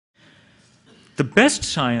The best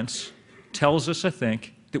science tells us, I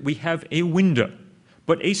think, that we have a window,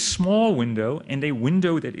 but a small window, and a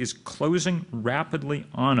window that is closing rapidly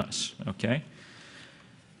on us, okay?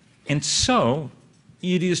 And so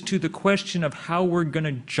it is to the question of how we're going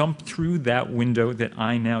to jump through that window that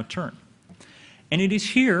I now turn. And it is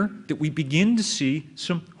here that we begin to see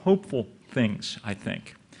some hopeful things, I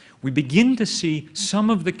think. We begin to see some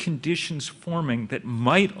of the conditions forming that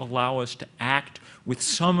might allow us to act with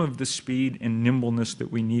some of the speed and nimbleness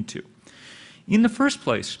that we need to. In the first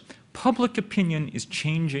place, public opinion is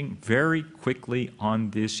changing very quickly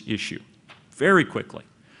on this issue, very quickly.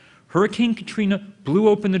 Hurricane Katrina blew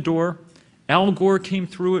open the door. Al Gore came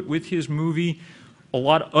through it with his movie. A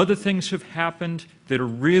lot of other things have happened that are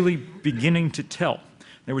really beginning to tell.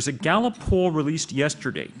 There was a Gallup poll released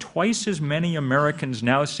yesterday. Twice as many Americans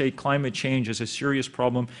now say climate change is a serious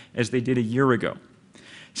problem as they did a year ago.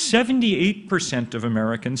 78% of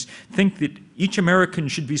Americans think that each American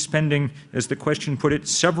should be spending, as the question put it,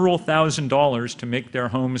 several $1,000s to make their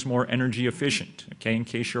homes more energy efficient, okay, in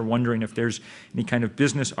case you're wondering if there's any kind of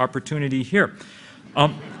business opportunity here.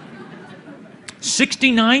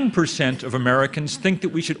 69% of Americans think that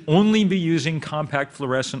we should only be using compact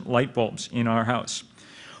fluorescent light bulbs in our house.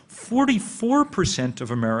 44%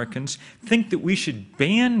 of Americans think that we should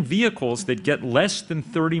ban vehicles that get less than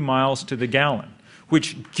 30 miles to the gallon,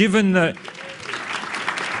 which, given the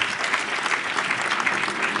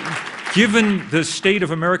state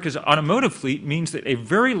of America's automotive fleet, means that a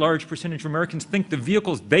very large percentage of Americans think the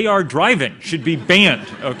vehicles they are driving should be banned,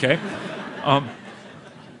 okay?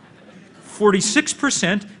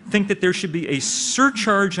 46% think that there should be a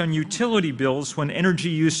surcharge on utility bills when energy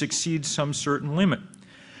use exceeds some certain limit.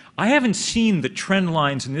 I haven't seen the trend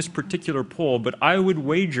lines in this particular poll, but I would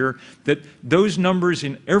wager that those numbers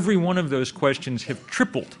in every one of those questions have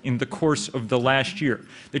tripled in the course of the last year,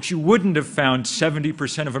 that you wouldn't have found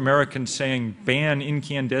 70% of Americans saying ban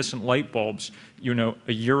incandescent light bulbs, you know,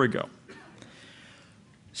 a year ago.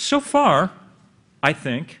 So far, I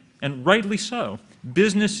think, and rightly so,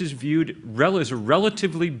 business is viewed as a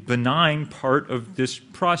relatively benign part of this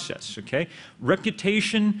process, okay?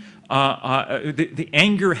 Reputation, the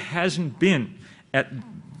anger hasn't been at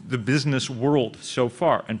the business world so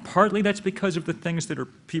far, and partly that's because of the things that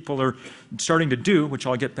people are starting to do, which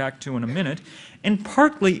I'll get back to in a minute, and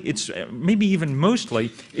partly it's, maybe even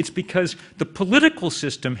mostly, it's because the political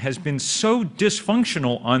system has been so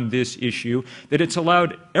dysfunctional on this issue that it's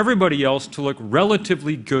allowed everybody else to look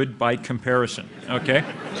relatively good by comparison, okay?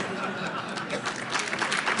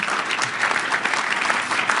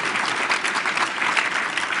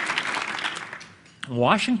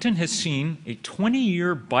 Washington has seen a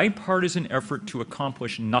 20-year bipartisan effort to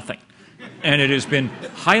accomplish nothing. And it has been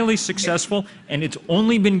highly successful, and it's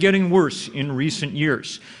only been getting worse in recent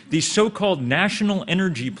years. The so-called National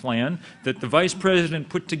Energy Plan that the Vice President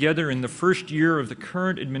put together in the first year of the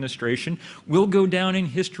current administration will go down in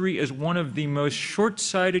history as one of the most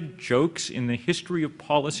short-sighted jokes in the history of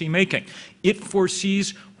policy making. It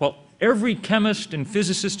foresees, well, every chemist and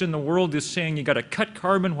physicist in the world is saying you got to cut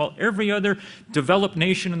carbon, while every other developed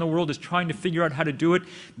nation in the world is trying to figure out how to do it.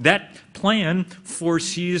 That plan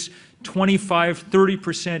foresees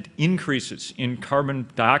 25–30% increases in carbon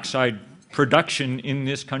dioxide production in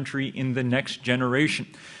this country in the next generation.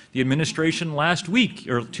 The administration last week,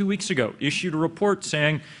 or 2 weeks ago, issued a report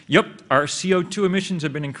saying, yep, our CO2 emissions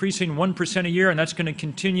have been increasing 1% a year, and that's going to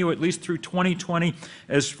continue at least through 2020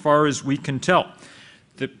 as far as we can tell.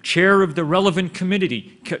 The chair of the relevant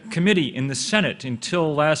committee in the Senate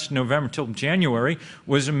until last November, until January,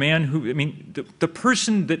 was a man who, I mean, the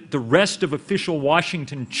person that the rest of official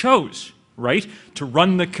Washington chose, right, to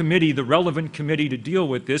run the committee, the relevant committee to deal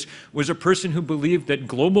with this, was a person who believed that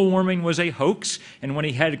global warming was a hoax. And when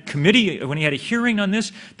he had a hearing on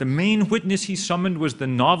this, the main witness he summoned was the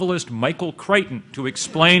novelist Michael Crichton to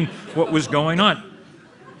explain what was going on.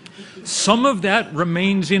 Some of that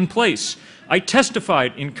remains in place. I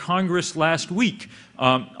testified in Congress last week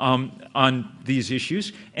on these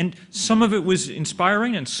issues, and some of it was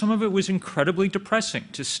inspiring and some of it was incredibly depressing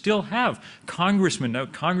to still have congressmen. Now,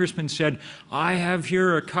 congressman said, I have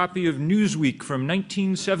here a copy of Newsweek from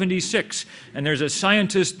 1976, and there's a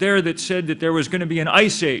scientist there that said that there was going to be an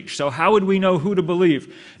ice age, so how would we know who to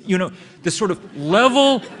believe? You know, the sort of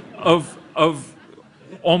level of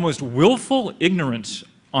almost willful ignorance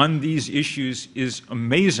on these issues is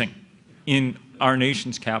amazing in our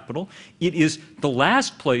nation's capital. It is the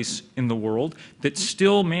last place in the world that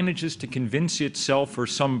still manages to convince itself, or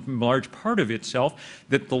some large part of itself,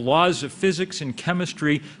 that the laws of physics and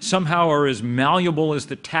chemistry somehow are as malleable as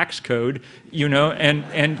the tax code, you know,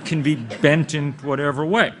 and can be bent in whatever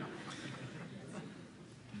way.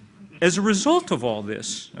 as a result of all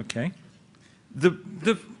this, okay,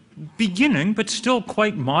 the beginning, but still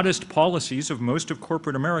quite modest policies of most of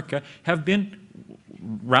corporate America have been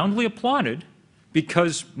roundly applauded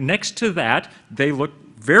because next to that, they look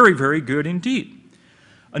very, very good indeed.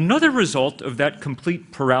 Another result of that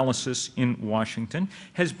complete paralysis in Washington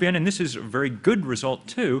has been, and this is a very good result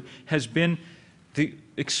too, has been the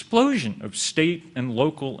explosion of state and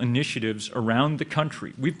local initiatives around the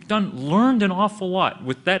country. We've learned an awful lot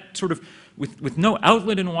with that sort of, with no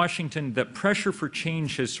outlet in Washington. That pressure for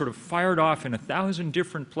change has sort of fired off in 1,000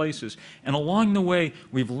 different places. And along the way,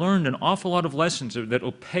 we've learned an awful lot of lessons that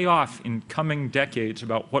will pay off in coming decades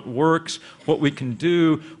about what works, what we can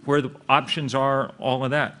do, where the options are, all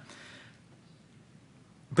of that.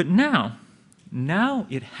 But now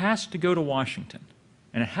it has to go to Washington.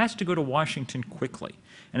 And it has to go to Washington quickly.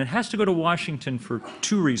 And it has to go to Washington for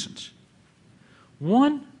two reasons.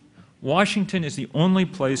 One, Washington is the only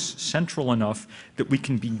place central enough that we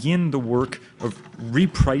can begin the work of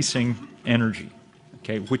repricing energy,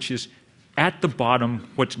 okay, which is at the bottom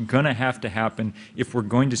what's going to have to happen if we're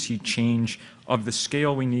going to see change of the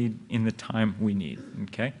scale we need in the time we need,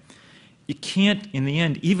 okay? It can't, in the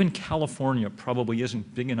end, even California probably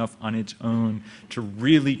isn't big enough on its own to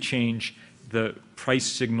really change the price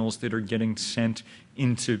signals that are getting sent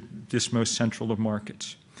into this most central of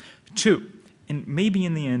markets. Two, and maybe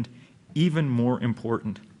in the end, even more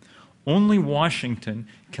important, only Washington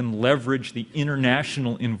can leverage the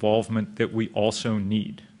international involvement that we also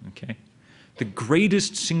need, okay? The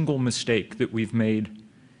greatest single mistake that we've made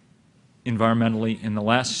environmentally in the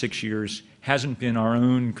last 6 years hasn't been our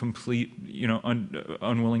own complete,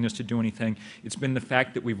 unwillingness to do anything. It's been the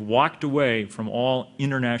fact that we've walked away from all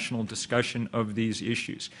international discussion of these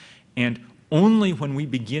issues. And only when we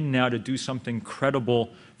begin now to do something credible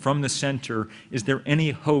from the center is there any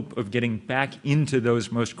hope of getting back into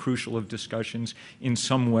those most crucial of discussions in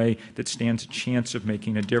some way that stands a chance of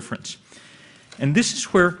making a difference. And this is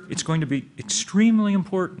where it's going to be extremely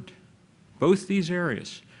important, both these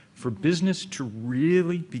areas, for business to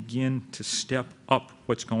really begin to step up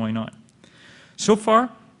what's going on. So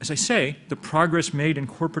far, as I say, the progress made in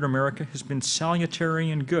corporate America has been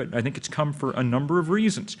salutary and good. I think it's come for a number of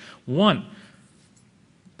reasons. One,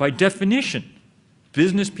 by definition,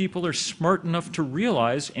 business people are smart enough to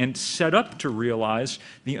realize and set up to realize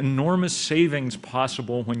the enormous savings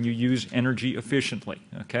possible when you use energy efficiently,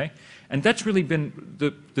 okay? And that's really been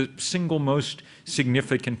the single most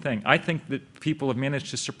significant thing. I think that people have managed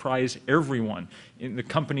to surprise everyone in the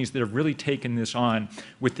companies that have really taken this on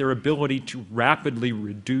with their ability to rapidly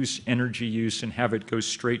reduce energy use and have it go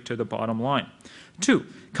straight to the bottom line. Two,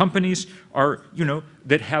 companies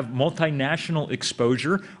that have multinational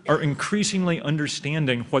exposure are increasingly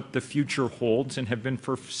understanding what the future holds and have been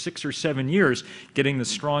for 6 or 7 years getting the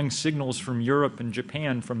strong signals from Europe and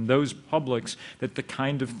Japan, from those publics, that the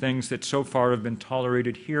kind of things that so far have been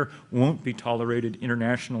tolerated here won't be tolerated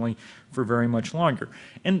internationally for very much longer.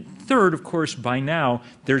 And third, of course, by now,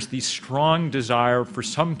 there's the strong desire for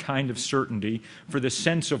some kind of certainty, for the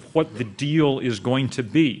sense of what the deal is going to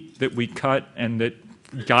be that we cut and that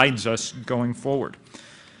guides us going forward.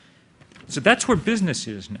 So that's where business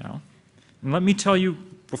is now. And let me tell you,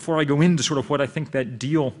 before I go into sort of what I think that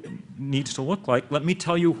deal needs to look like, let me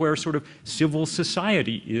tell you where sort of civil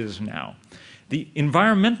society is now. The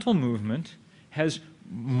environmental movement has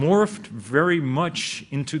morphed very much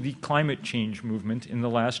into the climate change movement in the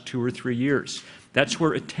last 2 or 3 years. That's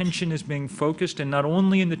where attention is being focused, and not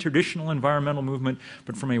only in the traditional environmental movement,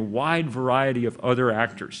 but from a wide variety of other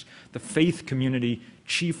actors. The faith community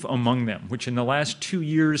chief among them, which in the last 2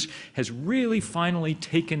 years has really finally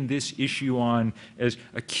taken this issue on as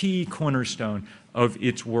a key cornerstone of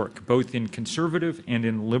its work, both in conservative and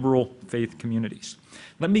in liberal faith communities.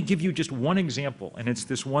 Let me give you just one example, and it's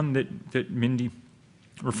this one that Mindy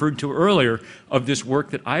referred to earlier, of this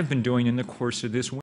work that I've been doing in the course of this week.